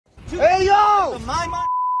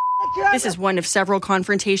This is one of several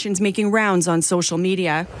confrontations making rounds on social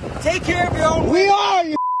media. Take care of your own. We are,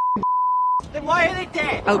 you then why are they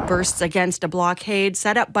dead? Outbursts against a blockade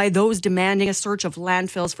set up by those demanding a search of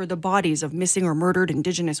landfills for the bodies of missing or murdered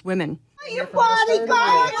Indigenous women. Your body,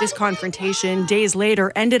 God! This confrontation, days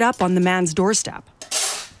later, ended up on the man's doorstep.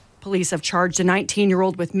 Police have charged a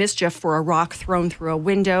 19-year-old with mischief for a rock thrown through a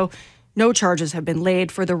window. No charges have been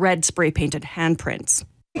laid for the red spray-painted handprints.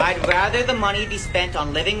 I'd rather the money be spent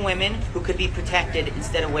on living women who could be protected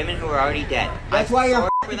instead of women who are already dead. That's why you're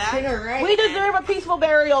for that. sinner, right? We deserve a peaceful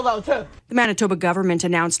burial, though, too. The Manitoba government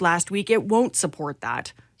announced last week it won't support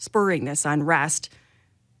that, spurring this unrest,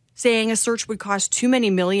 saying a search would cost too many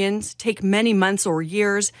millions, take many months or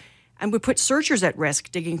years, and would put searchers at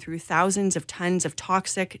risk digging through thousands of tons of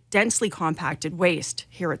toxic, densely compacted waste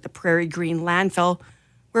here at the Prairie Green landfill,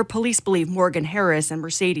 where police believe Morgan Harris and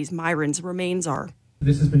Mercedes Myron's remains are.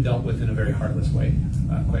 This has been dealt with in a very heartless way,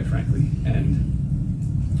 quite frankly, and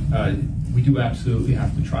we do absolutely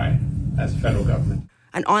have to try as a federal government.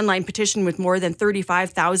 An online petition with more than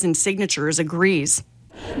 35,000 signatures agrees.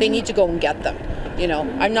 They need to go and get them. You know,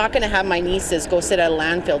 I'm not going to have my nieces go sit at a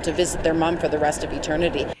landfill to visit their mom for the rest of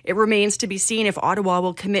eternity. It remains to be seen if Ottawa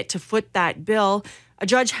will commit to foot that bill. A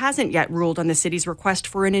judge hasn't yet ruled on the city's request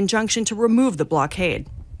for an injunction to remove the blockade.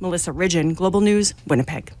 Melissa Ridgen, Global News,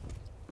 Winnipeg.